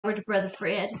Over to Brother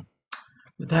Fred.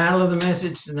 The title of the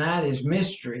message tonight is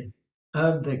Mystery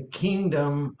of the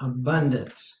Kingdom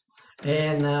Abundance.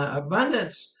 And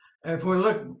abundance, if we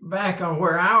look back on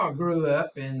where I grew up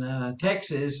in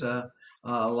Texas, a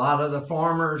lot of the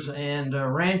farmers and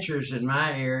ranchers in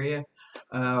my area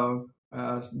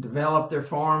developed their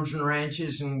farms and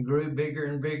ranches and grew bigger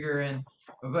and bigger.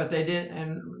 But they did,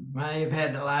 and may have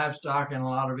had livestock and a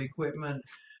lot of equipment.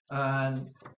 Uh,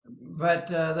 but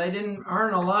they didn't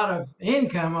earn a lot of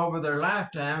income over their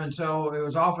lifetime, and so it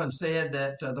was often said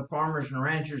that the farmers and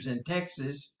ranchers in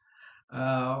Texas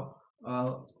uh,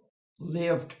 uh,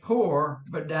 lived poor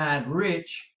but died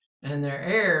rich, and their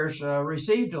heirs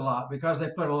received a lot because they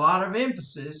put a lot of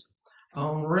emphasis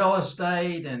on real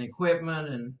estate and equipment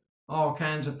and all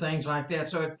kinds of things like that.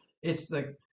 So it's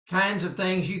the kinds of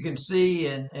things you can see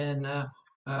and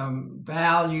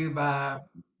value by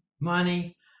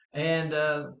money, and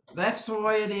that's the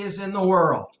way it is in the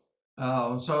world.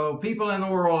 So people in the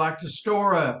world like to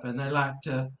store up, and they like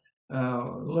to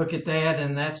look at that,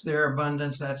 and that's their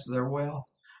abundance, that's their wealth.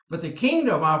 But the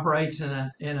kingdom operates in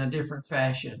a different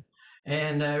fashion,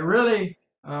 and really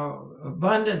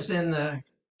abundance in the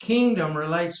kingdom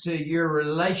relates to your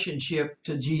relationship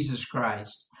to Jesus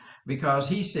Christ, because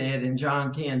He said in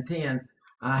John 10:10,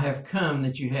 I have come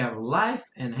that you have life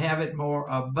and have it more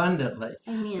abundantly.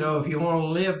 Amen. So if you want to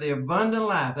live the abundant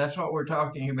life, that's what we're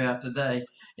talking about today.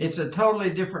 It's a totally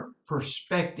different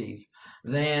perspective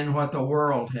than what the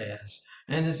world has.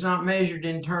 And it's not measured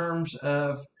in terms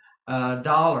of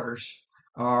dollars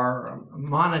or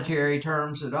monetary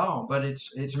terms at all, but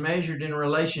it's measured in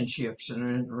relationships and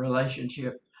in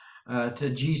relationship to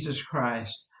Jesus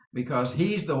Christ, because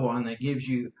He's the one that gives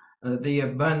you the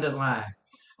abundant life.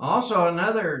 Also,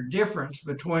 another difference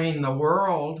between the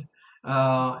world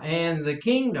and the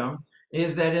kingdom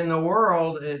is that in the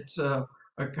world, it's a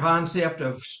concept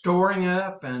of storing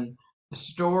up and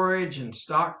storage and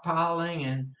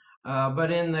stockpiling, but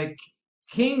in the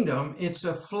kingdom, it's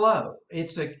a flow.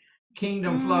 It's a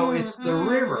kingdom flow. It's the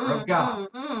river of God,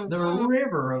 the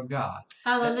river of God.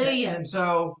 Hallelujah. And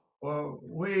so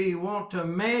we want to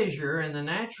measure in the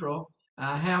natural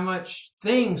how much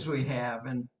things we have,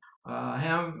 and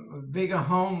how big a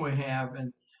home we have,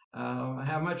 and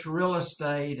how much real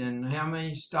estate, and how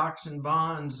many stocks and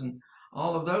bonds, and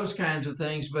all of those kinds of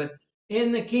things. But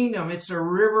in the kingdom, it's a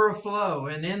river of flow,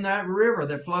 and in that river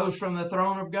that flows from the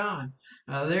throne of God,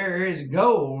 there is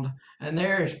gold, and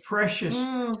there is precious,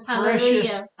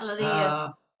 precious,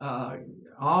 Hallelujah.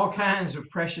 all kinds of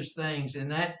precious things in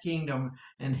that kingdom,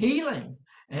 and healing,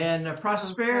 and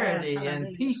prosperity,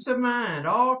 and peace of mind.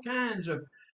 All kinds of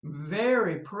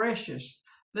very precious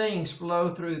things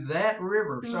flow through that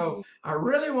river. So I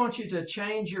really want you to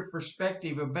change your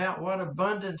perspective about what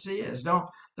abundance is. Don't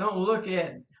look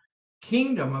at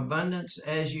kingdom abundance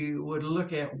as you would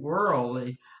look at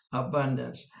worldly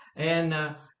abundance. And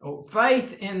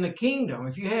faith in the kingdom.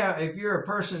 If you're a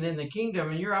person in the kingdom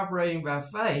and you're operating by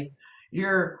faith,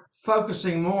 you're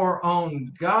focusing more on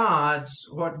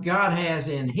what God has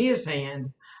in His hand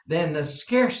than the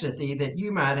scarcity that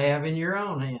you might have in your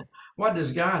own hand. What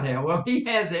does God have? Well, He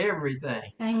has everything.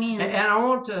 Amen. And I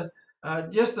want to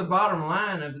just the bottom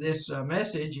line of this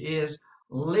message is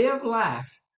live life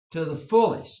to the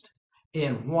fullest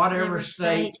in whatever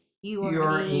state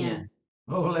you're in.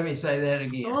 Oh, let me say that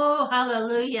again. Oh,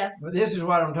 hallelujah. But this is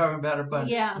what I'm talking about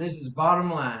abundance. Yeah. This is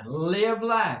bottom line. Live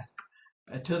life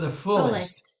to the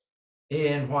fullest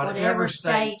in whatever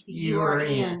state you are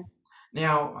in.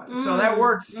 Now, so that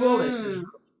word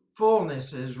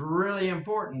fullness is really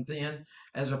important then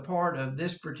as a part of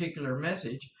this particular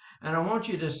message. And I want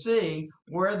you to see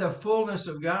where the fullness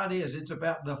of God is. It's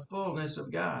about the fullness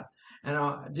of God. And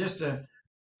just a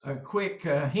quick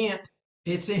hint,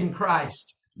 it's in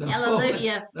Christ.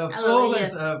 Hallelujah. The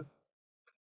fullness of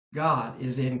God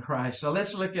is in Christ. So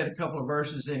let's look at a couple of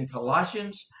verses in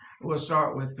Colossians. We'll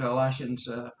start with Colossians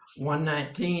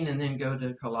 1:19 and then go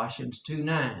to Colossians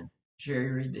 2:9.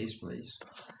 Sherry, read these, please.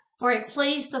 For it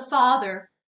pleased the Father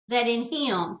that in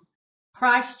Him,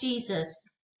 Christ Jesus,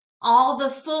 all the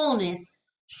fullness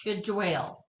should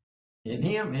dwell. In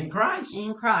Him, in Christ.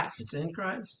 In Christ. It's in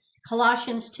Christ.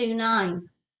 Colossians 2:9.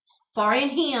 For in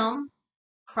Him,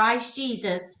 Christ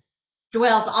Jesus,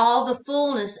 dwells all the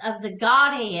fullness of the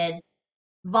Godhead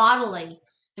bodily.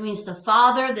 It means the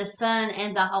Father, the Son,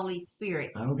 and the Holy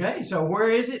Spirit. Okay, so where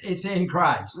is it? It's in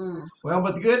Christ. Well,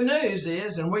 but the good news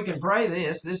is, and we can pray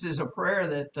this is a prayer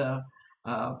that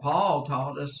Paul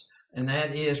taught us, and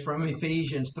that is from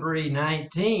Ephesians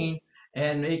 3:19,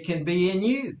 and it can be in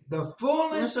you. The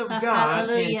fullness of God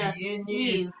can be in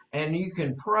you, and you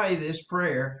can pray this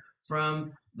prayer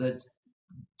from the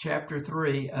chapter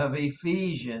 3 of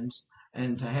Ephesians,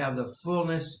 and to have the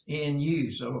fullness in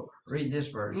you. So read this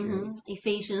verse.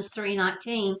 Ephesians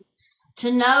 3:19.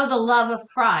 To know the love of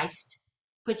Christ,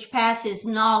 which passes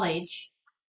knowledge,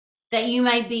 that you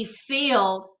may be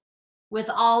filled with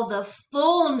all the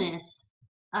fullness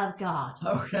of God.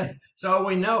 Okay, so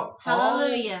we know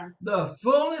Hallelujah. The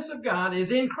fullness of God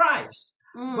is in Christ,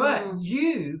 but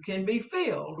you can be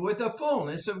filled with the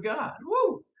fullness of God.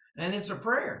 Woo! And it's a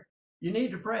prayer. You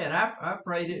need to pray it. I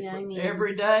prayed it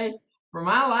every day for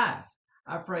my life.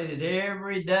 I prayed it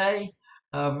every day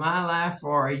of my life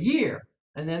for a year.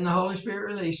 And then the Holy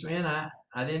Spirit released me, and I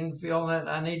didn't feel that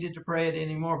I needed to pray it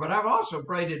anymore. But I've also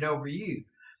prayed it over you.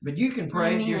 But you can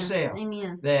pray it yourself.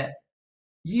 That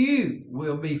you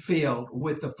will be filled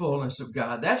with the fullness of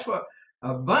God. That's what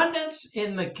abundance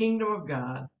in the kingdom of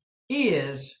God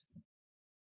is,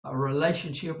 a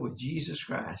relationship with Jesus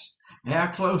Christ. How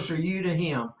close are you to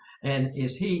him? And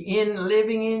is he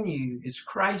living in you? Is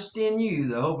Christ in you,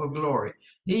 the hope of glory?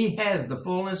 He has the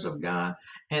fullness of God,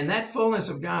 and that fullness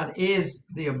of God is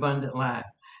the abundant life.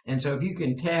 And so if you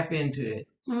can tap into it.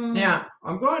 Now,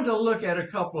 I'm going to look at a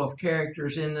couple of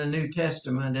characters in the New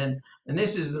Testament, and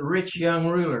this is the rich young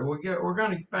ruler. We're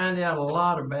going to find out a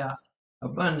lot about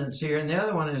abundance here, and the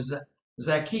other one is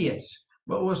Zacchaeus.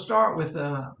 But we'll start with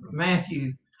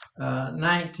Matthew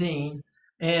 19.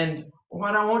 And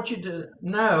what I want you to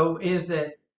know is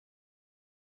that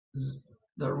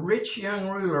the rich young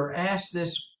ruler asked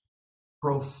this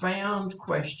profound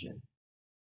question: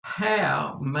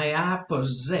 how may I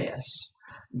possess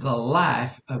the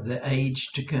life of the age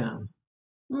to come?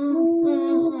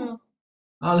 Oh,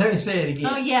 let me say it again.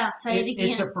 Oh, yeah, say it again.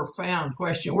 It's a profound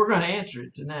question. We're going to answer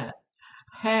it tonight.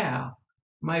 How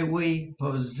may we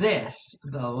possess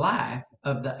the life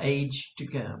of the age to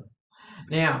come?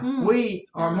 Now, we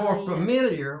are more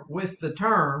familiar with the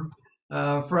term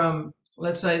from,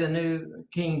 let's say, the New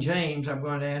King James. I'm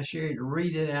going to ask Sherry to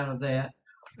read it out of that,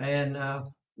 and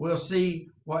we'll see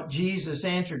what Jesus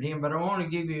answered him. But I want to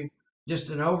give you just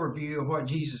an overview of what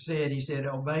Jesus said. He said,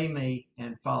 obey me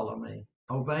and follow me.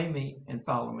 Obey me and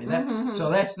follow me. So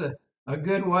that's a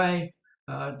good way.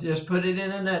 Just put it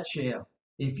in a nutshell.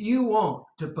 If you want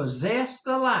to possess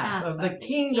the life of the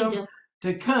kingdom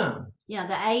to come,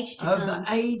 the age to come. The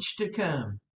age to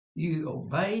come, you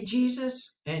obey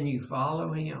Jesus and you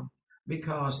follow him,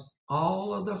 because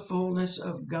all of the fullness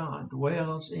of God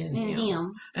dwells in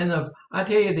him. And I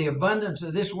tell you, the abundance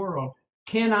of this world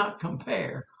cannot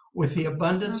compare with the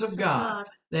abundance of God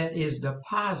that is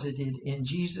deposited in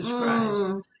Jesus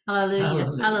Christ.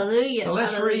 Hallelujah. Hallelujah. So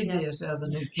let's read this out of the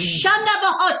New King James.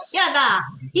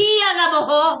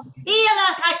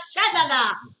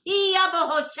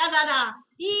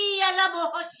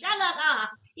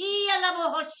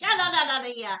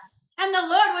 And the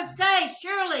Lord would say,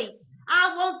 surely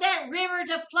I want that river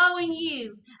to flow in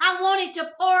you. I want it to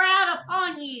pour out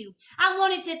upon you. I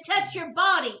want it to touch your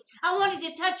body. I want it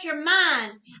to touch your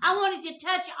mind. I want it to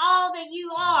touch all that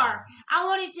you are. I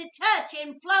want it to touch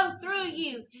and flow through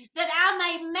you, that I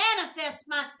may manifest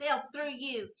myself through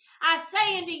you. I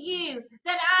say unto you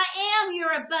that I am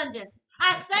your abundance.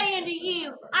 I say unto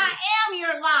you, I am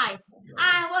your life.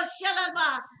 I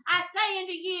say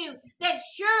unto you that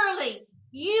surely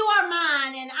you are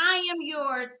mine and I am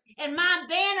yours, and my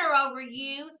banner over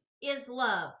you is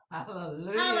love.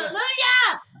 Hallelujah.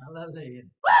 Hallelujah. Hallelujah.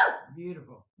 Woo!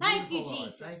 Beautiful. Thank you, Lord.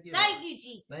 Jesus. Thank you, Thank you,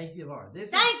 Jesus. Thank you, Lord.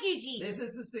 Thank you, Jesus. This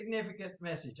is a significant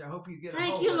message. I hope you get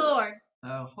Thank you, Lord.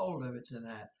 A hold of it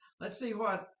tonight. Let's see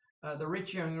what the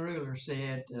rich young ruler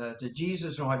said to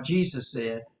Jesus and what Jesus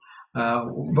said.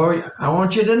 Boy, I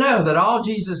want you to know that all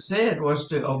Jesus said was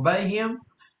to obey him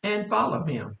and follow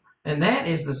him. And that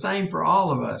is the same for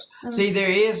all of us. See, there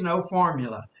is no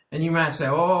formula. And you might say,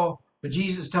 oh, but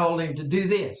Jesus told him to do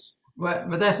this.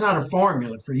 But that's not a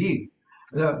formula for you.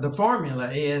 The formula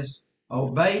is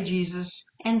obey Jesus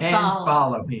and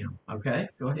follow him. Okay,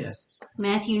 go ahead.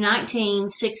 Matthew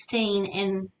 19:16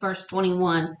 and verse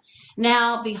 21.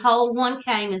 Now, behold, one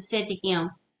came and said to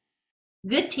him,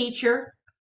 good teacher,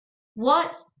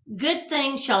 what good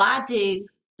thing shall I do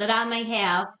that I may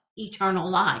have eternal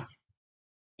life?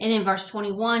 And in verse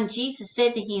 21, Jesus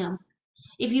said to him,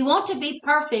 if you want to be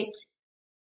perfect,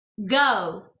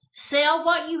 go, sell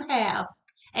what you have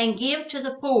and give to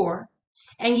the poor,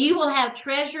 and you will have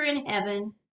treasure in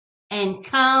heaven, and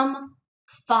come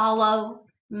follow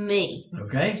me.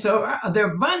 Okay, so the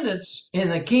abundance in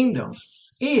the kingdom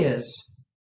is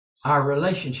our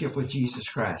relationship with Jesus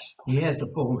Christ. He has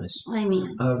the fullness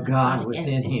of God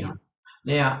within him.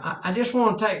 Now, I just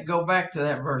want to go back to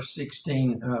that verse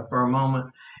 16 for a moment.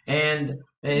 And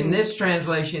In this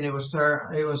translation, it was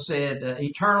said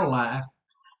eternal life.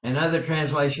 In other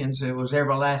translations, it was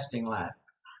everlasting life.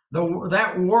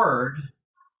 That word,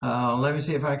 let me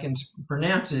see if I can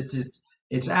pronounce it.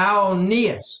 It's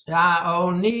Ionios.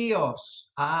 Ionios.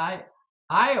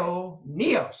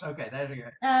 Okay, there you go.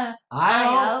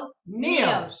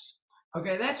 Ionios.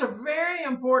 Okay, that's a very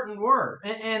important word,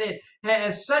 and it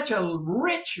has such a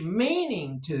rich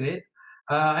meaning to it.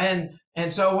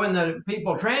 And so when the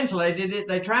people translated it,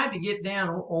 they tried to get down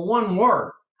one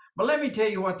word. But let me tell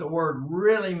you what the word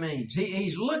really means.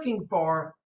 He's looking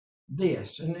for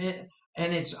this, and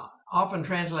it's often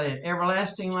translated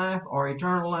everlasting life or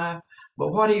eternal life.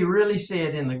 But what he really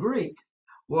said in the Greek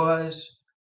was,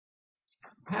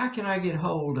 how can I get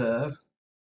hold of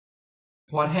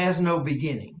what has no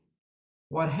beginning,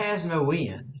 what has no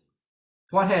end,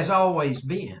 what has always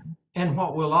been, and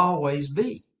what will always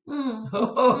be?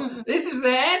 This is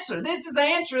the answer. This is the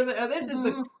answer. This is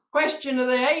the question of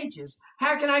the ages.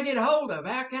 How can I get hold of?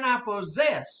 How can I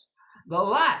possess the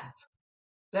life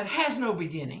that has no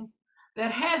beginning,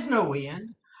 that has no end,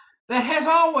 that has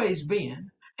always been,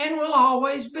 and will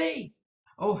always be?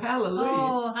 Oh, hallelujah.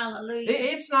 Oh, hallelujah.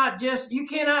 It's not just, you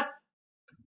cannot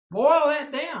boil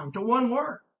that down to one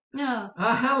word. No.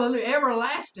 Hallelujah.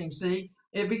 Everlasting, see,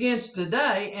 it begins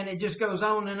today and it just goes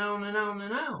on and on and on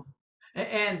and on.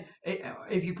 And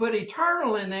if you put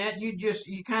eternal in that,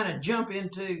 you kind of jump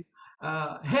into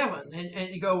heaven and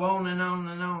you go on and on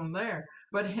and on there.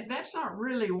 But that's not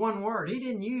really one word. He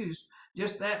didn't use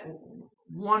just that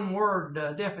one word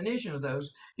definition of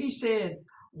those. He said,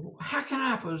 how can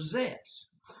I possess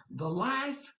the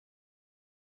life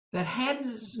that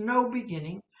has no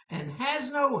beginning and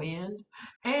has no end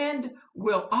and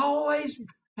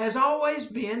has always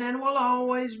been and will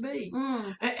always be?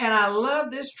 And I love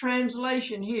this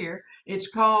translation here. It's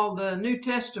called the New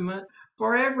Testament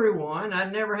for Everyone. I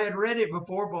never had read it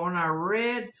before, but when I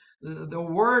read the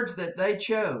words that they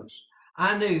chose,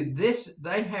 I knew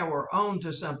they were on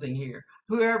to something here.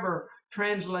 Whoever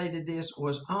translated this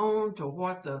was on to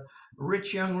what the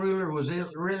rich young ruler was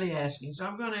really asking. So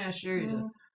I'm going to ask Sherry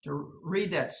to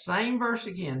read that same verse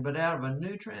again, but out of a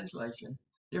new translation,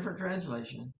 different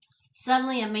translation.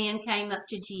 Suddenly a man came up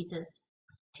to Jesus.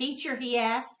 Teacher, he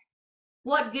asked,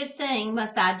 what good thing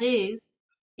must I do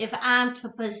if I'm to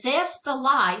possess the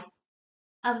life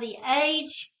of the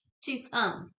age to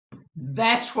come?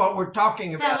 That's what we're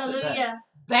talking about. Hallelujah. Today.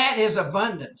 That is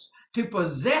abundance. To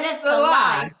possess the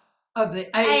life of the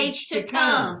age to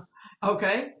come.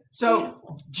 Okay? So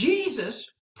beautiful.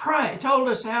 Jesus told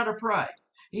us how to pray.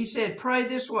 He said, pray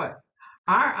this way.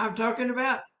 I'm talking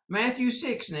about Matthew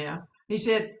 6 now. He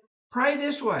said, pray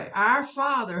this way. Our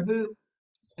Father who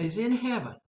is in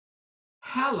heaven,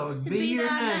 hallowed be your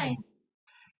name.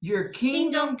 Your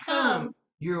kingdom come.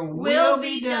 Your will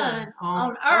be done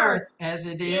on earth as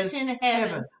it is in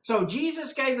heaven. So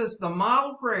Jesus gave us the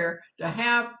model prayer to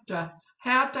how to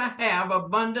have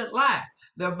abundant life.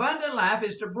 The abundant life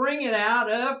is to bring it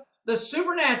out of the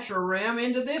supernatural realm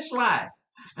into this life.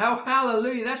 Oh,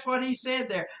 hallelujah. That's what he said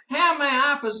there. How may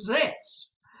I possess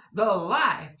the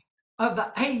life of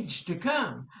the age to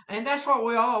come? And that's what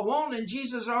we all want. And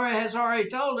Jesus has already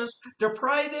told us to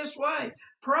pray this way.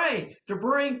 Pray to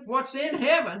bring what's in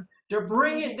heaven, to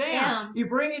bring it down. You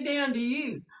bring it down to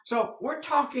you. So we're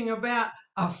talking about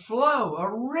a flow, a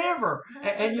river,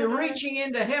 and you're reaching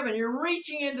into heaven. You're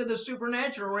reaching into the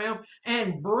supernatural realm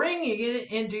and bringing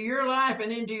it into your life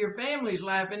and into your family's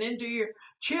life and into your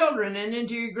children and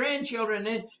into your grandchildren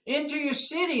and into your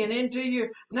city and into your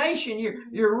nation.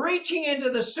 You're reaching into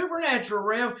the supernatural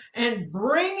realm and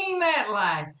bringing that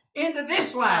life into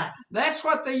this life. That's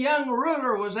what the young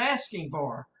ruler was asking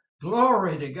for.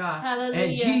 Glory to God. Hallelujah.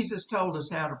 And Jesus told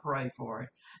us how to pray for it.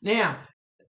 Now,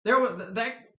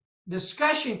 that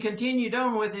discussion continued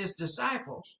on with his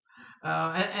disciples.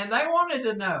 And they wanted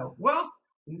to know, well,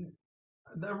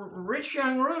 the rich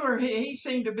young ruler, he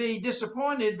seemed to be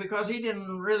disappointed because he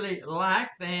didn't really like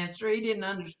the answer. He didn't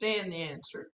understand the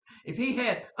answer. If he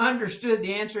had understood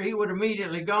the answer, he would have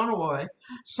immediately gone away,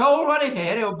 sold what he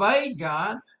had, obeyed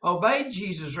God, obeyed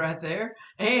Jesus right there,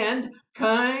 and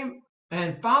came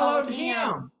and followed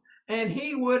him. And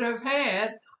he would have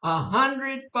had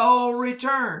 100-fold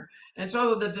return. And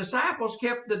so the disciples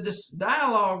kept the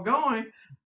dialogue going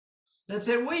and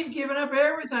said, we've given up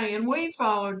everything and we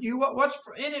followed you. What's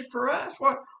in it for us?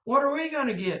 What are we going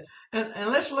to get?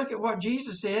 And let's look at what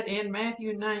Jesus said in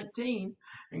Matthew 19.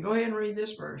 And go ahead and read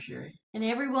this verse, Sherry. And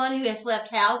everyone who has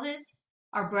left houses,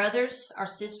 our brothers, our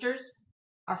sisters,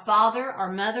 our father,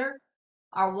 our mother,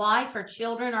 our wife, our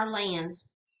children, our lands,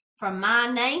 for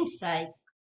my name's sake,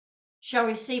 shall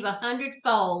receive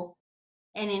 100-fold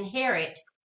and inherit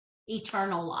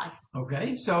eternal life.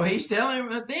 Okay, so he's telling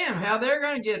them how they're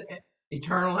going to get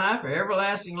eternal life or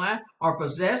everlasting life or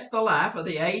possess the life of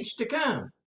the age to come.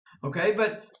 Okay,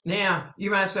 but now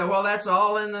you might say, well, that's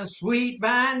all in the sweet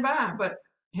by and by. But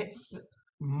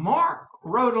Mark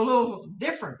wrote a little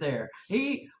different there.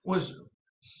 He was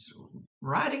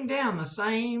writing down the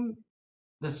same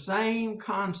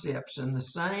concepts and the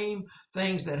same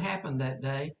things that happened that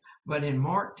day. But in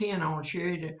Mark 10, I want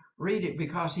you to read it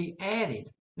because he added.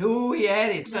 He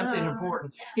added something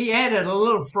important. He added a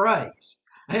little phrase.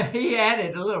 He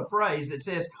added a little phrase that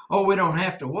says, oh, we don't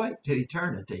have to wait to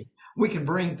eternity. We can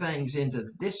bring things into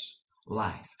this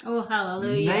life. Oh,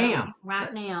 hallelujah. Now.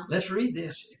 Right now. Let's read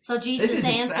this. So Jesus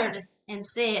answered exciting. And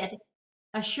said,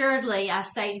 assuredly, I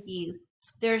say to you,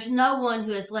 there's no one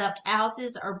who has left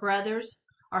houses or brothers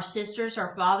or sisters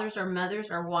or fathers or mothers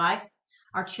or wife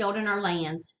or children or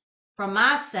lands for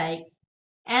my sake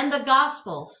and the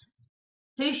gospel's,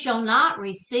 who shall not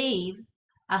receive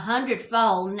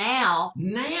 100-fold now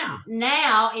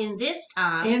in this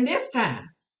time,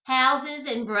 houses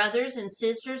and brothers and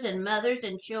sisters and mothers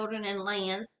and children and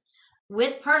lands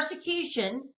with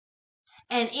persecution,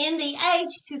 and in the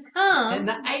age to come,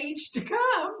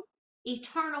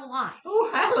 eternal life. Oh,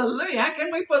 hallelujah. How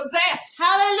can we possess?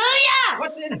 Hallelujah.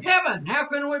 What's in heaven? How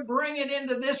can we bring it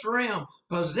into this realm?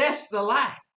 Possess the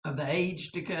life of the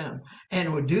age to come.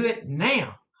 And we'll do it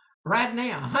now. Right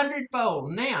now.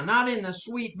 100-fold now. Not in the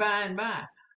sweet by and by.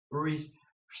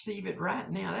 Receive it right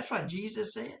now. That's what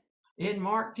Jesus said. In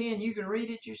Mark 10, you can read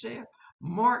it yourself.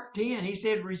 Mark 10, he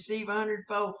said, receive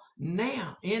 100-fold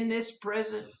now in this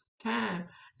present time.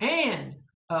 And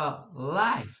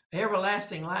life,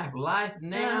 everlasting life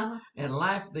now, and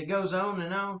life that goes on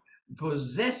and on,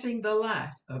 possessing the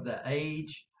life of the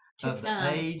age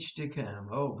to come.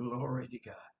 Oh, glory to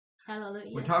God.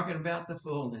 Hallelujah. We're talking about the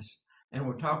fullness, and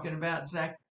we're talking about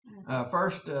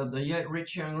first the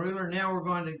rich young ruler. Now we're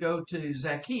going to go to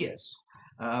Zacchaeus,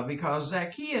 because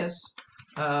Zacchaeus,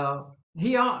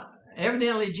 he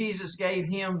evidently Jesus gave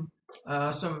him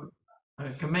some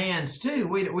commands too.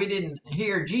 We didn't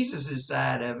hear Jesus's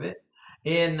side of it.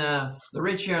 In the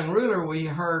rich young ruler, we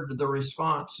heard the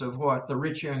response of what the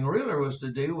rich young ruler was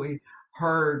to do. We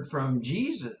heard from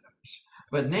Jesus,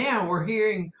 but now we're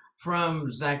hearing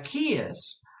from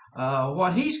Zacchaeus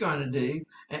what he's going to do,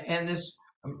 and this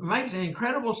makes an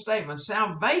incredible statement.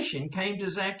 Salvation came to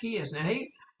Zacchaeus. Now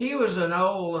he was an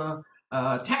old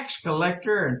tax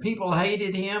collector, and people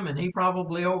hated him, and he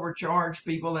probably overcharged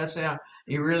people. That's how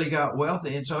he really got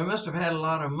wealthy, and so he must have had a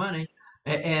lot of money.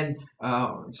 And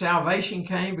salvation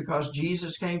came because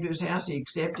Jesus came to his house. He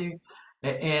accepted him,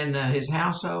 and his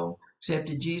household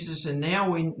accepted Jesus. And now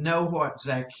we know what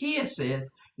Zacchaeus said.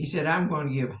 He said, I'm going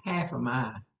to give half of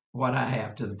what I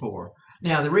have to the poor.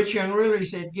 Now, the rich young ruler, he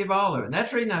said, give all of it. And that's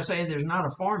the reason I'm saying there's not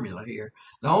a formula here.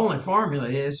 The only formula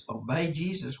is obey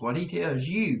Jesus, what he tells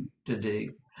you to do,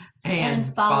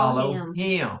 and follow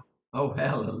him. Oh,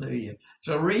 hallelujah.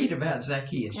 So read about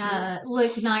Zacchaeus.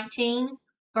 Luke 19,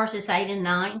 verses 8 and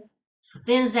 9.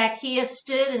 Then Zacchaeus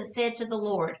stood and said to the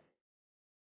Lord,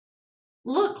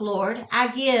 look, Lord, I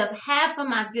give half of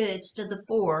my goods to the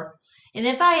poor, and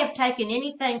if I have taken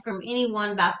anything from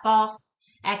anyone by false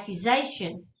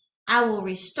accusation, I will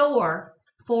restore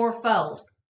fourfold.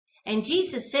 And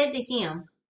Jesus said to him,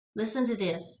 listen to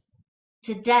this,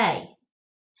 today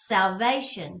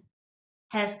salvation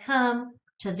has come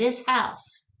to this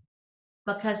house,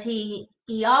 because he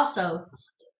also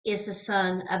is the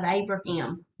son of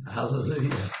Abraham.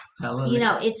 Hallelujah. Hallelujah. You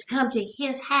know, it's come to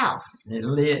his house.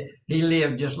 He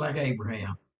lived just like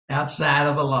Abraham, outside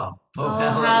of the law. Oh,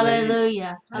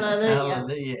 hallelujah. Hallelujah.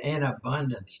 Hallelujah. In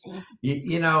abundance.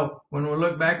 You know, when we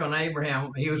look back on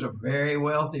Abraham, he was a very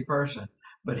wealthy person,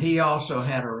 but he also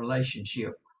had a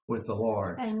relationship with the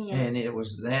Lord. And it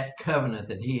was that covenant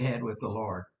that he had with the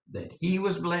Lord that he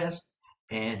was blessed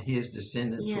and his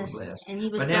descendants were blessed. And he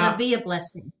was going to be a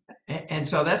blessing. And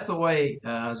so that's the way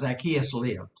Zacchaeus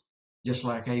lived, just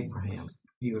like Abraham.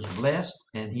 He was blessed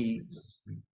and he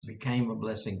became a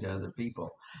blessing to other people.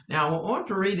 Now, I want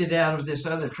to read it out of this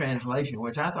other translation,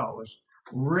 which I thought was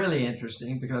really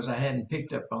interesting because I hadn't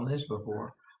picked up on this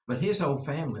before. But his whole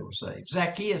family was saved.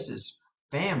 Zacchaeus'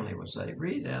 family was saved.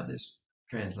 Read out this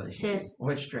translation. It says,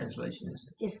 which translation is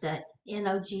it? It's the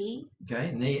NOG.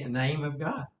 Okay, name of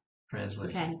God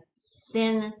translation. Okay.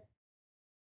 Then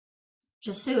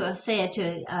Joshua said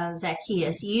to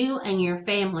Zacchaeus, you and your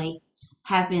family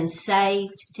have been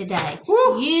saved today.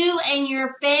 Woo! You and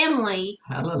your family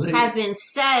Hallelujah. have been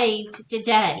saved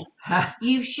today.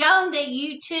 You've shown that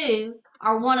you too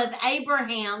are one of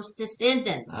Abraham's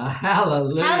descendants.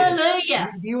 Hallelujah.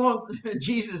 Hallelujah. Do you want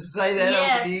Jesus to say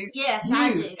that over you? Yes, you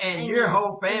I do. And Amen. your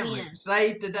whole family Amen.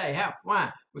 saved today. How?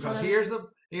 Why? Because Hallelujah.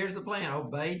 here's the plan.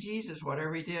 Obey Jesus,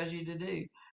 whatever he tells you to do,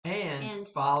 and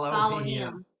follow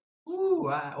him. Ooh,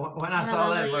 when I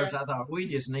saw that verse, I thought we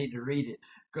just need to read it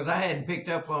because I hadn't picked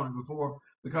up on it before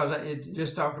because it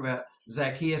just talked about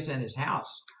Zacchaeus and his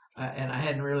house. And I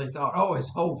hadn't really thought, oh, his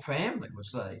whole family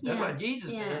was saved. That's what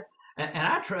Jesus said. And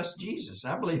I trust Jesus.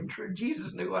 I believe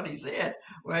Jesus knew what he said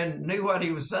knew what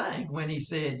he was saying when he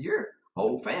said, your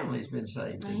whole family's been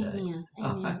saved today. Amen.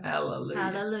 Amen. Hallelujah.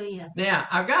 Hallelujah. Now,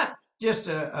 I've got just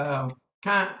a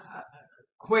kind of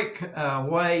quick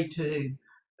way to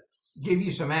give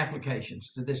you some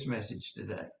applications to this message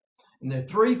today. And there are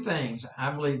three things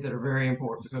I believe that are very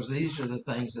important because these are the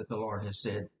things that the Lord has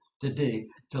said to do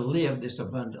to live this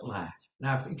abundant life.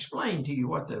 Now, I've explained to you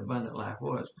what the abundant life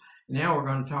was. Now we're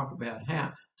going to talk about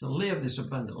how to live this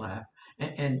abundant life.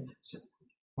 And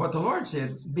what the Lord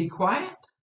said, be quiet,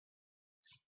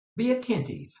 be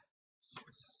attentive,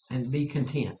 and be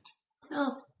content.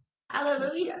 Oh,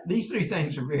 hallelujah. These three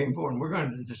things are very important. We're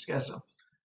going to discuss them.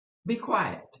 Be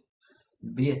quiet,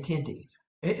 be attentive.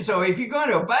 So if you're going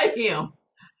to obey him,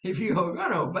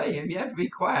 you have to be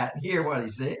quiet and hear what he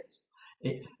says.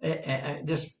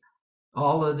 Just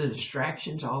all of the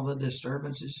distractions, all the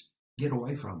disturbances, get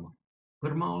away from them. Put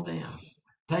them all down.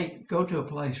 Go to a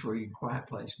place where you're a quiet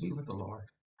place. Be with the Lord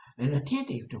and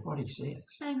attentive to what he says.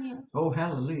 Amen. Oh,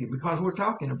 hallelujah. Because we're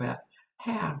talking about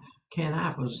how can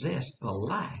I possess the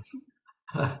life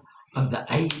of the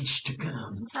age to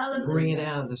come. Hallelujah. Bring it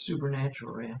out of the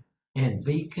supernatural realm and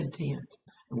be content.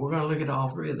 And we're going to look at all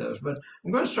three of those. But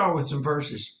I'm going to start with some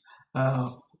verses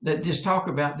that just talk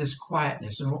about this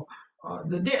quietness.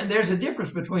 And there's a difference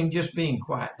between just being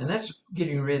quiet, and that's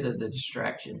getting rid of the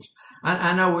distractions.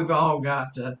 I know we've all got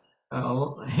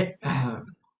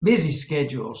busy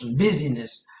schedules and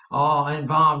busyness all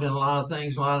involved in a lot of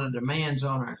things, a lot of demands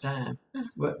on our time.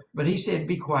 But he said,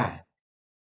 be quiet,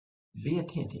 be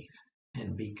attentive,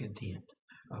 and be content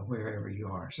wherever you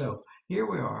are. So here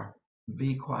we are,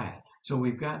 be quiet. So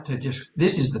we've got to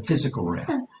this is the physical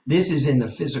realm. This is in the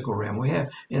physical realm. We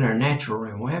have in our natural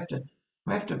realm, we have to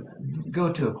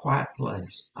go to a quiet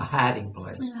place, a hiding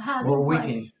place, where we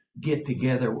can get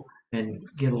together and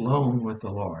get alone with the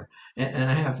Lord. And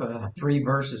I have three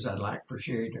verses I'd like for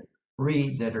Sherry to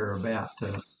read that are about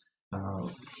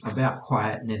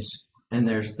quietness. And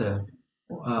there's the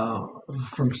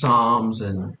from Psalms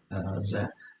and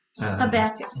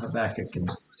Habakkuk and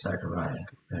Zechariah.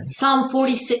 Okay. Psalm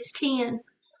 46:10.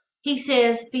 He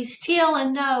says, "Be still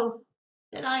and know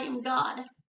that I am God.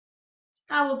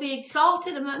 I will be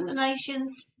exalted among the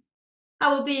nations.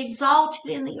 I will be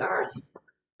exalted in the earth."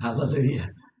 Hallelujah.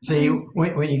 See,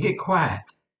 when you get quiet,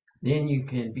 then you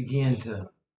can begin to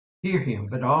hear him,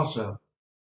 but also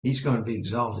he's going to be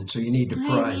exalted. So you need to pray.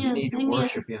 Amen. You need to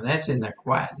worship him. That's in that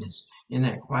quietness. In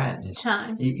that quietness,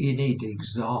 time. You need to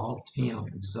exalt him,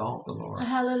 exalt the Lord.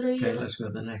 Hallelujah. Okay, let's go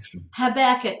to the next one.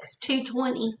 Habakkuk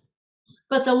 2:20.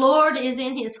 But the Lord is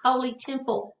in his holy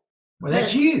temple. Well,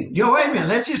 that's you. Wait a minute.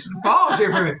 Let's just pause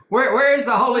here for a minute. Where is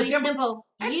the holy temple?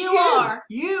 That's you are.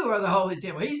 You are the holy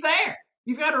temple. He's there.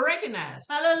 You've got to recognize.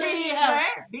 Hallelujah. He's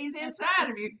there. He's inside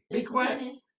of you. Be quiet.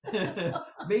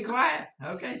 Be quiet.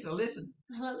 Okay, so listen.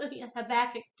 Hallelujah.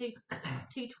 Habakkuk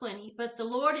 2:20. But the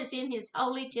Lord is in his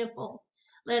holy temple.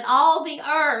 Let all the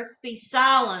earth be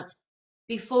silent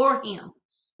before him.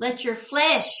 Let your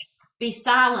flesh be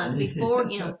silent before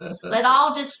him. Let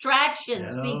all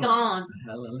distractions be gone.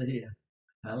 Hallelujah.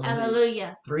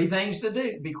 Hallelujah. Three things to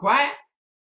do. Be quiet,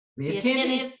 be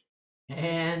attentive,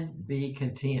 and be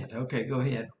content. Okay, go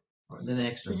ahead. For the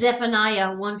next one.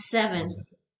 Zephaniah 1:7.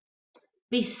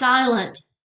 Be silent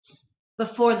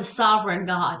before the sovereign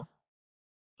God,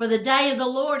 for the day of the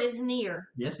Lord is near.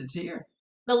 Yes, it's here.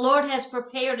 The Lord has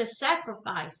prepared a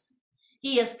sacrifice.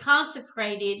 He has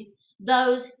consecrated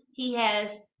those he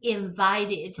has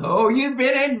invited. Oh, you've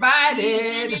been invited.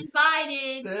 You've been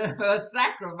invited to a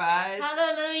sacrifice.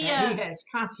 Hallelujah. And he has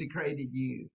consecrated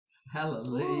you.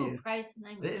 Hallelujah. Ooh, praise the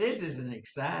name of This Jesus. is an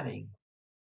exciting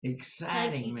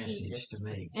message Jesus. to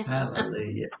me.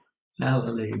 Hallelujah.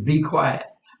 Hallelujah. Be quiet.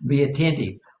 Be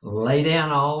attentive. Lay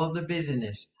down all of the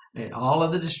busyness, all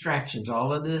of the distractions,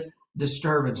 all of the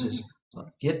disturbances.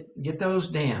 Get those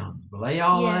down. Lay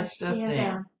all of that stuff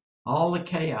down. All the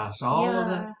chaos, all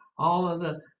of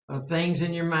the things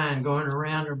in your mind going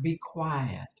around, or be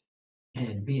quiet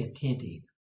and be attentive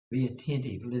Be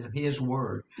attentive to His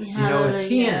word.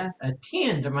 Hallelujah.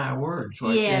 Attend to my words.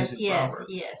 What it says Yes, in yes, Proverbs.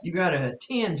 yes. You got to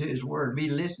attend to His word. Be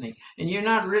listening, and you're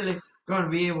not really going to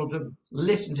be able to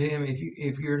listen to Him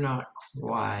if you're not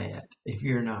quiet. If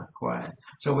you're not quiet,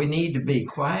 so we need to be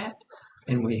quiet,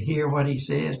 and we hear what He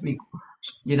says.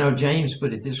 James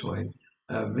put it this way: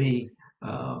 be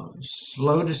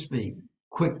slow to speak,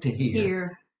 quick to hear.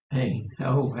 Here. Hey,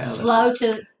 oh, hallelujah. Slow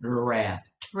to wrath.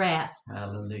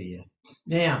 Hallelujah.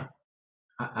 Now,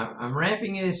 I'm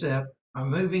wrapping this up. I'm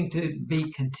moving to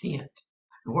be content.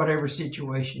 Whatever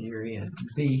situation you're in,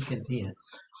 be content.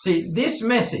 See, this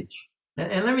message,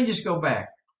 and let me just go back.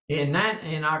 In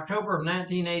October of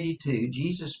 1982,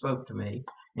 Jesus spoke to me,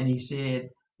 and He said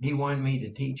He wanted me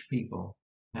to teach people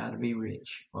how to be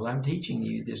rich. Well, I'm teaching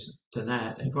you this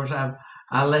tonight. And of course,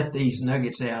 I let these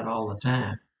nuggets out all the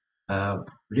time,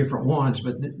 different ones,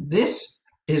 but this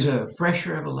is a fresh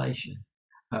revelation.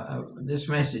 This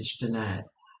message tonight,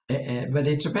 but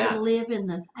it's about to live in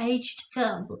the age to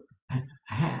come.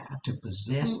 How to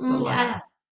possess the life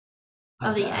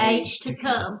of the age to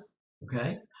come.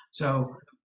 Okay, so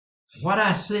what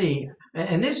I see,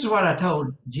 and this is what I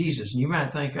told Jesus, and you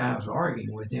might think I was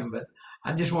arguing with Him, but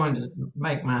I just wanted to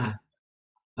make my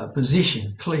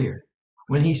position clear.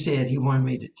 When He said He wanted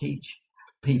me to teach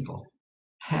people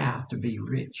how to be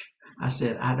rich, I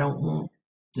said, I don't want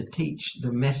to teach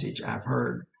the message I've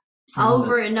heard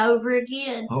over and over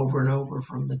again. Over and over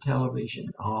from the television.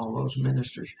 All those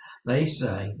ministers, they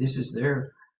say, this is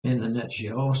their, in a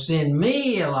nutshell, oh, send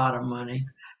me a lot of money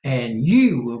and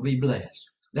you will be blessed.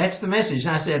 That's the message.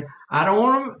 And I said, I don't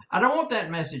want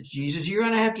that message, Jesus. You're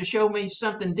going to have to show me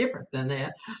something different than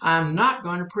that. I'm not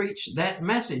going to preach that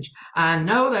message. I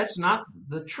know that's not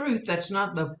the truth. That's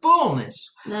not the fullness.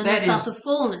 No, that's not the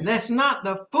fullness. That's not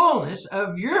the fullness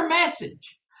of your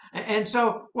message. And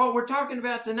so what we're talking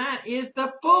about tonight is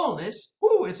the fullness.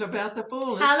 Ooh, it's about the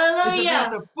fullness. Hallelujah. It's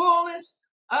about the fullness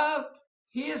of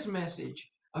His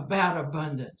message about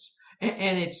abundance.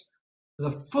 And it's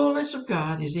the fullness of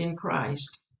God is in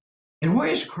Christ. And where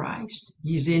is Christ?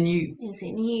 He's in you. He's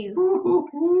in you.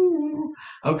 Ooh.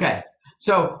 Okay.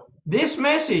 So this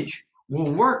message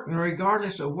will work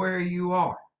regardless of where you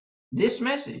are. This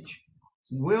message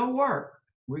will work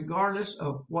regardless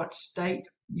of what state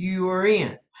you are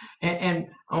in. And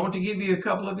I want to give you a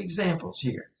couple of examples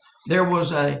here. There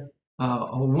was a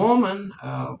woman,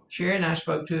 Sherry and I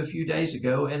spoke to a few days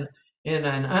ago in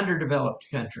an undeveloped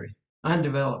country,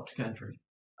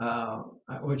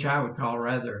 which I would call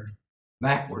rather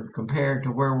backward compared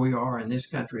to where we are in this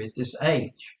country at this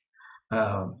age.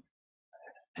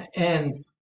 And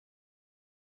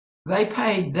they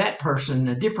paid that person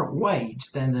a different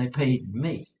wage than they paid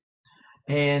me.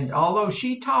 And although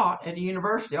she taught at a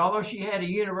university, although she had a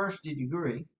university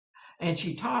degree, and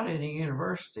she taught at a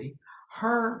university,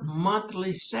 her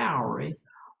monthly salary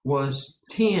was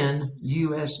 $10.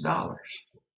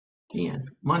 10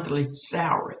 monthly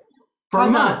salary for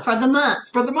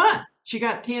the month. She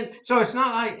got 10. So it's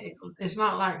not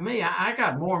like me. I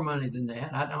got more money than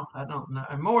that. I don't know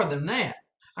more than that.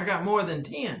 I got more than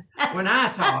 10 when I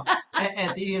taught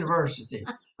at the university.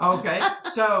 Okay,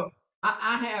 so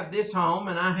I have this home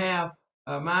and I have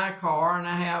my car and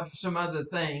I have some other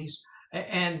things,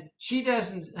 and she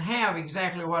doesn't have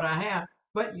exactly what I have,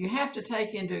 but you have to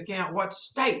take into account what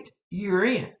state you're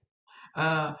in,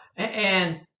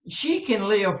 and she can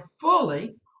live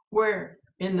fully where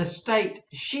in the state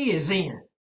she is in.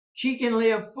 She can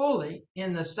live fully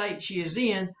in the state she is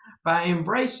in by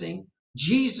embracing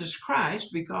Jesus Christ,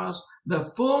 because the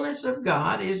fullness of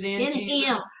God is in Jesus.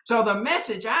 Him. So the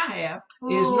message I have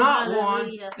is not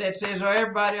hallelujah. One that says, oh,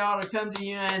 everybody ought to come to the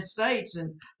United States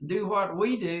and do what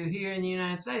we do here in the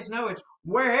United States. No, it's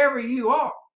wherever you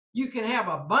are, you can have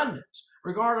abundance,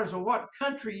 regardless of what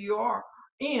country you are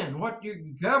in, what your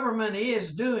government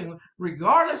is doing,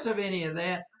 regardless of any of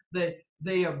that.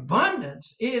 The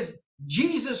abundance is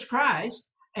Jesus Christ,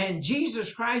 and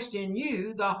Jesus Christ in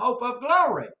you, the hope of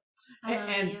glory.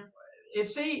 And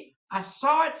I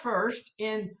saw it first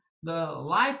in the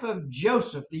life of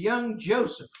Joseph, the young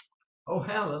Joseph. Oh,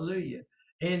 hallelujah.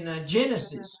 In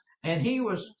Genesis. And he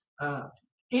was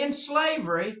in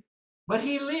slavery, but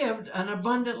he lived an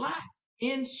abundant life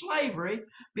in slavery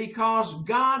because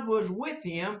God was with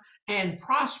him and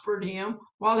prospered him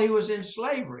while he was in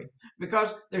slavery.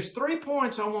 Because there's 3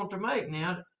 points I want to make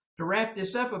now to wrap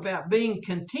this up about being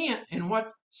content in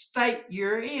what state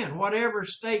you're in. Whatever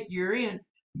state you're in,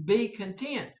 be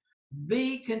content.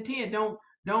 Be content.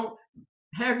 Don't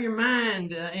have your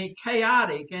mind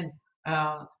chaotic, and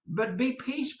but be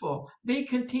peaceful. Be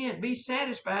content. Be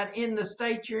satisfied in the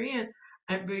state you're in.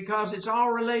 and because it's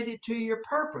all related to your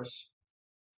purpose.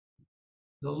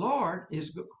 The Lord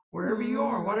is wherever you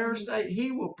are, whatever state,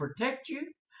 He will protect you.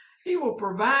 He will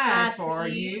provide for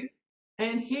you,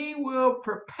 and He will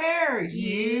prepare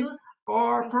you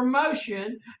for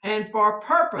promotion and for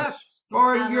purpose,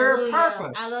 for your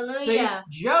purpose. See,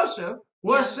 Joseph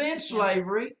was in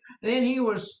slavery, then he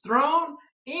was thrown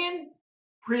in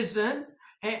prison,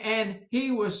 and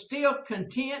he was still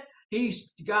content.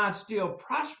 God still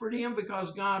prospered him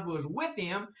because God was with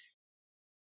him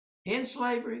in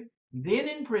slavery, then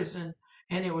in prison,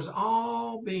 and it was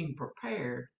all being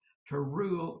prepared to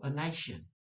rule a nation.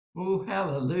 Oh,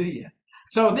 hallelujah.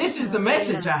 So this is the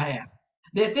message I have,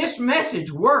 that this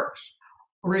message works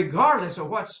regardless of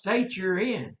what state you're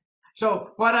in.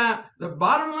 So the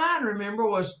bottom line, remember,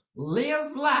 was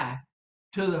live life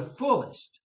to the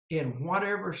fullest in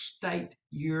whatever state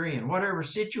you're in, whatever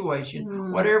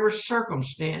situation, whatever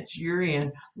circumstance you're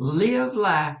in. Live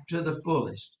life to the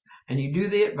fullest. And you do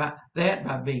that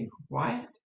by being quiet,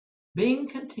 being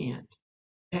content,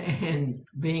 and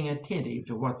being attentive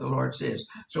to what the Lord says.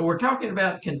 So we're talking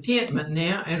about contentment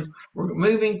now, and we're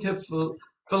moving to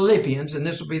Philippians, and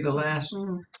this will be the last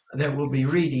that we'll be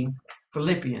reading.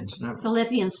 Philippians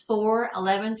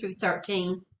 4:11 through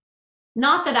 13.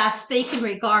 Not that I speak in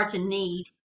regard to need,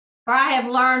 for I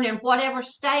have learned in whatever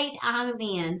state I'm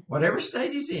in, whatever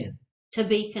state he's in, to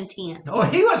be content. Oh,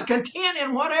 he was content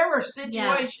in whatever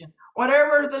situation,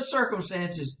 whatever the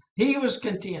circumstances, he was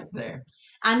content there.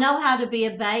 I know how to be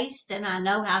abased, and I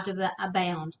know how to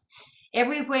abound.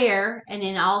 Everywhere and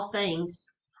in all things,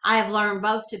 I have learned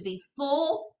both to be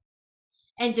full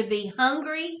and to be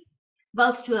hungry,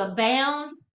 both to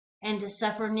abound and to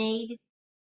suffer need.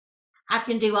 I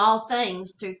can do all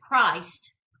things through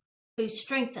Christ who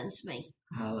strengthens me.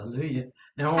 Hallelujah.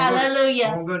 Now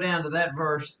we'll go down to that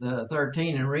verse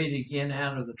 13 and read it again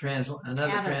out of the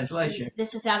translation.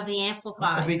 This is out of the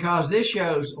Amplified. Because this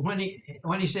shows when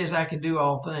he says I can do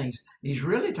all things, he's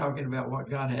really talking about what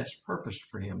God has purposed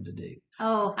for him to do.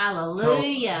 Oh,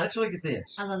 hallelujah. So let's look at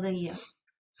this. Hallelujah.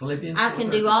 Philippians 4:13. I can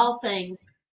do all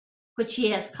things which he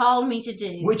has called me to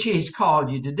do. Which he's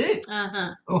called you to do.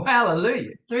 Oh,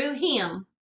 hallelujah. Through him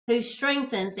who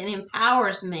strengthens and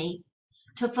empowers me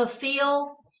to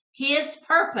fulfill his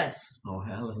purpose. Oh,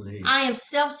 hallelujah. I am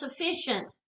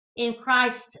self-sufficient in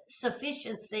Christ's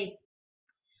sufficiency.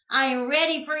 I am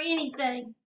ready for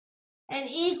anything and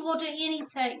equal to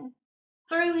anything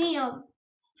through him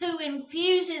who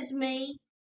infuses me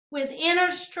with inner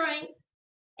strength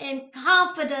and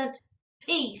confident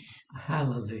peace.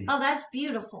 Hallelujah. Oh, that's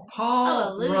beautiful.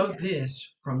 Paul wrote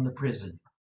this from the prison.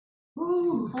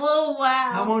 Ooh. Oh,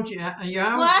 wow. I want you,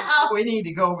 wow. We need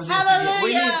to go over this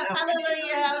Hallelujah. again.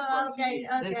 Hallelujah. Okay.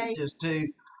 This is just too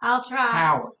I'll try.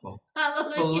 Powerful.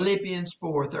 Hallelujah. Philippians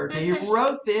 4:13. He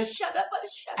wrote this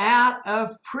out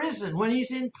of prison, when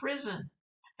he's in prison.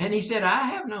 And he said, I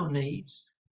have no needs.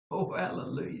 Oh,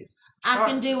 hallelujah. I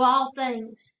can do all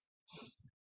things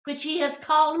which he has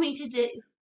called me to do.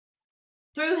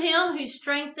 Through him who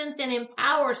strengthens and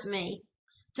empowers me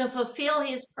to fulfill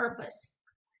his purpose.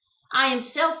 I am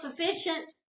self-sufficient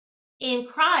in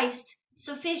Christ's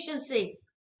sufficiency.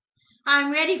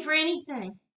 I'm ready for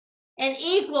anything and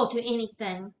equal to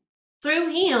anything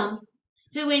through him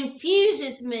who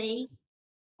infuses me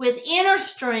with inner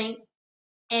strength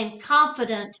and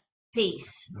confident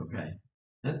peace. Okay.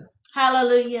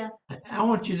 Hallelujah. I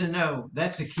want you to know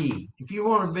that's the key. If you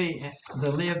want to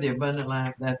live the abundant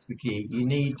life, that's the key. You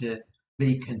need to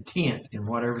be content in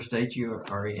whatever state you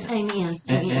are in. Amen.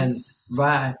 And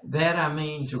by that I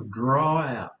mean to draw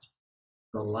out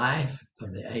the life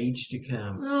of the age to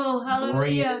come. Oh, hallelujah.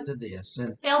 Bring it into this.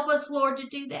 And help us, Lord, to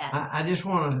do that. I just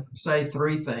want to say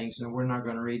three things, and we're not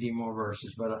going to read any more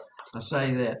verses, but I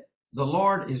say that the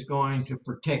Lord is going to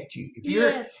protect you.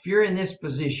 If you're in this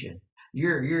position,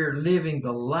 you're living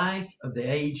the life of the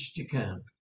age to come.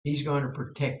 He's going to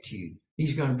protect you.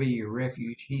 He's going to be your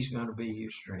refuge. He's going to be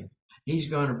your strength. He's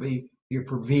going to be your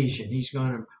provision. He's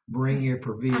going to bring your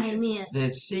provision. Amen.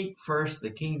 That seek first the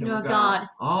kingdom of God.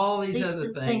 All these other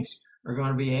things are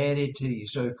going to be added to you.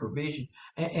 So provision,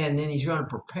 and then he's going to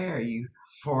prepare you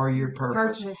for your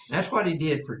purpose. That's what he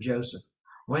did for Joseph.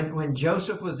 When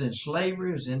Joseph was in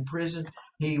slavery, was in prison,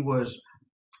 he was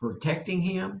protecting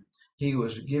him. He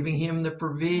was giving him the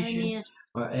provision.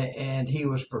 And he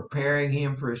was preparing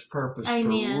him for his purpose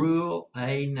to rule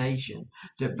a nation,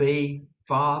 to be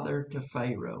father to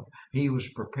Pharaoh. He was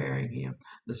preparing him.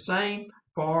 The same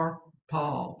for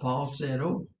Paul. Paul said,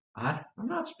 I'm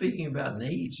not speaking about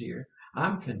needs here.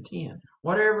 I'm content.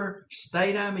 Whatever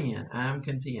state I'm in, I'm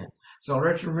content. So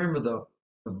let's remember the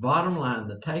bottom line,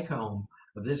 the take home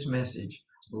of this message.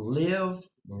 live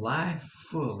life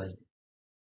fully.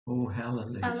 Oh,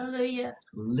 hallelujah. Hallelujah.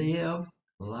 Live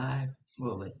life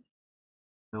fully,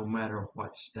 no matter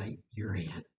what state you're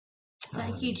in.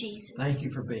 Thank you, Jesus. Thank you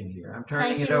for being here. I'm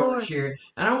turning Thank it you, over Lord. to Sherry.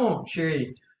 And I want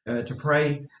Sherry to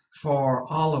pray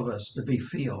for all of us to be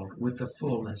filled with the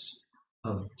fullness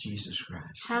of Jesus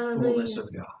Christ. Hallelujah. Fullness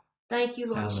of God. Thank you,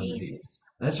 Lord Hallelujah. Jesus.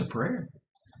 That's a prayer.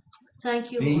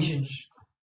 Thank you, Lord.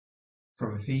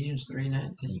 From Ephesians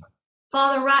 3:19.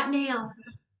 Father, right now,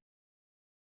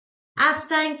 I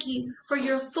thank you for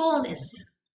your fullness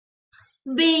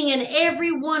being in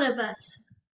every one of us,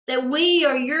 that we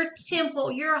are your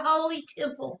temple, your holy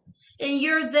temple, and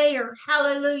you're there.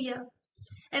 Hallelujah.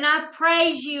 And I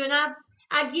praise you and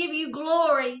I give you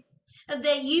glory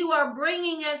that you are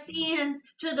bringing us in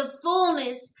to the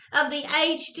fullness of the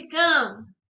age to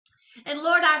come. And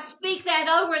Lord, I speak that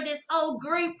over this whole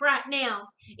group right now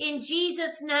in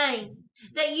Jesus' name,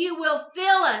 that you will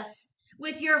fill us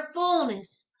with your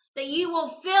fullness, that you will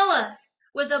fill us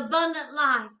with abundant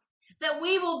life, that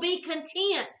we will be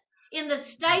content in the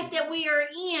state that we are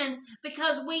in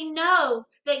because we know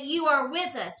that you are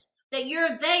with us, that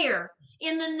you're there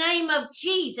in the name of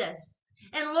Jesus.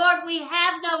 And Lord, we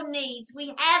have no needs.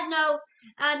 We have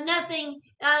nothing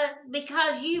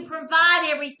because you provide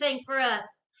everything for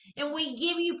us. And we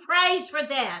give you praise for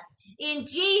that in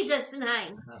Jesus'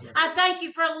 name. I thank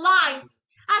you for life.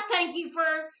 I thank you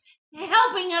for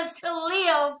helping us to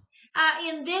live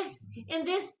in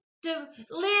this to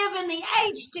live in the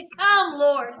age to come,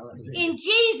 Lord. In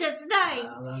Jesus'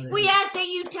 name, we ask that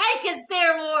you take us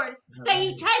there, Lord. That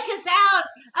you take us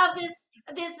out of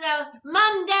this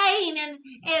mundane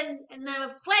and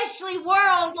the fleshly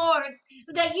world, Lord.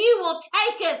 That you will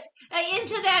take us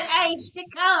into that age to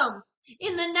come.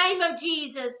 In the name of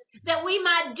Jesus, that we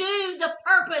might do the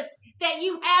purpose that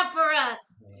you have for us.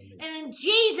 And in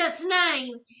Jesus'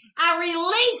 name, I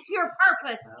release your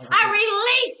purpose. I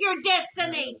release your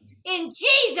destiny. In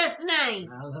Jesus' name.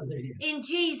 In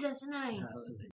Jesus' name.